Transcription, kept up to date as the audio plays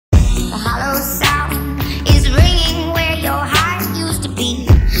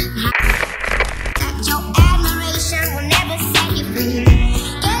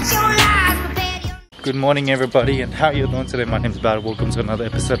morning everybody, and how you doing today? My name's Bad. Welcome to another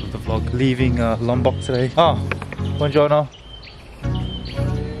episode of the vlog. Leaving Lombok today. Oh, buongiorno.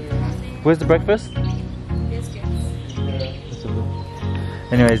 Where's the breakfast?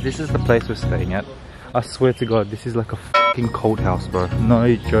 Anyways, this is the place we're staying at. I swear to God, this is like a fucking cold house, bro.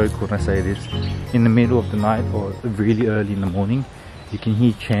 No joke when I say this. In the middle of the night or really early in the morning, you can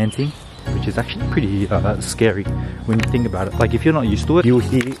hear chanting, which is actually pretty scary when you think about it. Like, if you're not used to it, you'll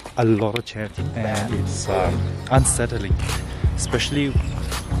hear a lot of chanting and it's unsettling. Especially,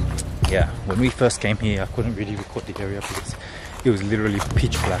 yeah, when we first came here, I couldn't really record the area because it was literally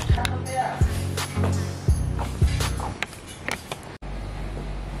pitch black.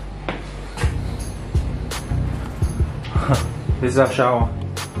 This is our shower,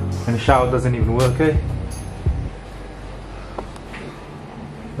 and the shower doesn't even work, eh?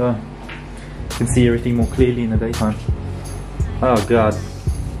 So, you can see everything more clearly in the daytime. Oh god,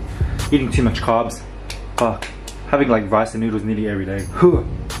 eating too much carbs. Fuck, having like rice and noodles nearly every day.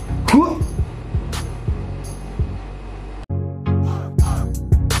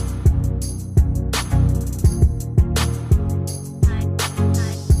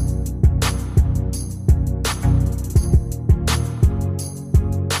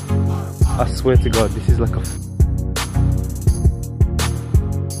 I swear to God, this is like a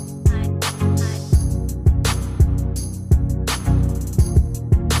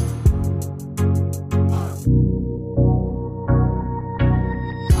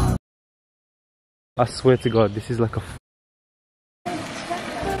I swear to God, this is like a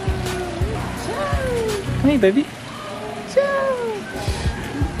Hey baby.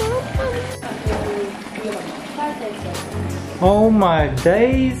 Oh my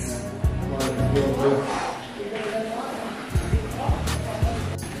days.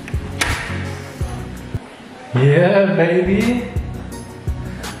 Yeah, baby.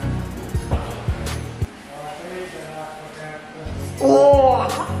 Oh!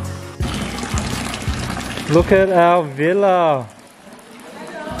 Look at our villa.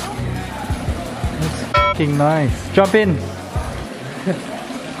 It's fucking nice. Jump in.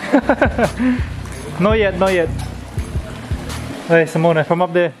 Not yet, not yet. Hey, Simone, from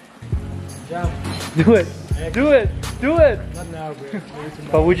up there. Jump. Do it. Do it. Do it. Not now, bro.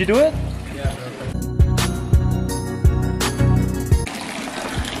 But would you do it? Yeah, bro.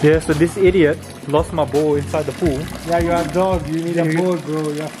 Yeah, so this idiot lost my ball inside the pool. Yeah, you're a dog. You need a ball,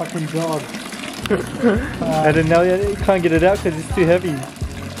 bro. You're a fucking dog. And then now you can't get it out because it's too heavy.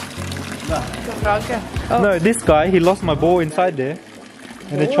 No, this guy, he lost my ball inside there.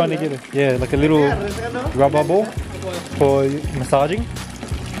 And they're trying to get it. Yeah, like a little rubber ball for massaging.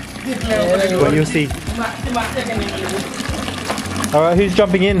 Well, you'll see. Alright, who's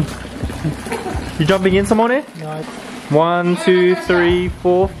jumping in? You jumping in, Simone? No. 1, 2, 3,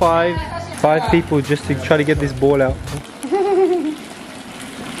 4, 5. 5 people just to try to get this ball out.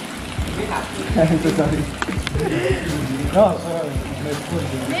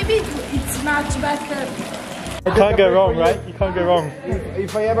 Maybe it's much better. You can't go wrong, right? You can't go wrong.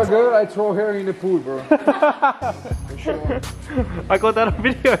 If I have a girl, I throw her in the pool, bro. I got that on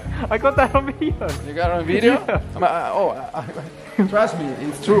video. I got that on video. You got it on video? Yeah. Trust me,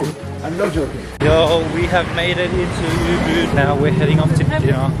 it's true. I'm not joking. Yo, we have made it into Ubud. Now we're heading off to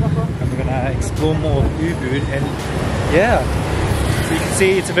dinner. And we're gonna explore more of Ubud. And yeah, so you can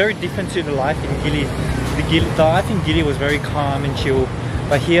see it's very different to the life in Gili. The life in Gili was very calm and chill.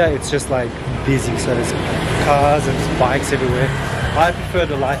 But here it's just like busy, so there's cars and there's bikes everywhere. I prefer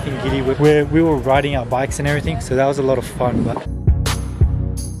the life in Gili where we were riding our bikes and everything, so that was a lot of fun. But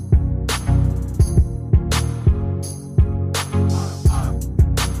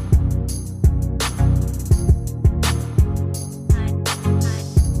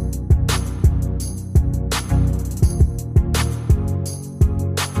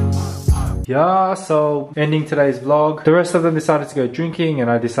yeah, so ending today's vlog. The rest of them decided to go drinking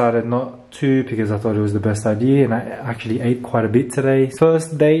and I decided not to because I thought it was the best idea, and I actually ate quite a bit today.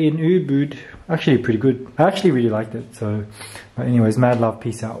 First day in Ubud, actually pretty good. I actually really liked it. So, but anyways, mad love,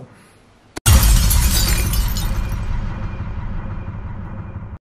 peace out.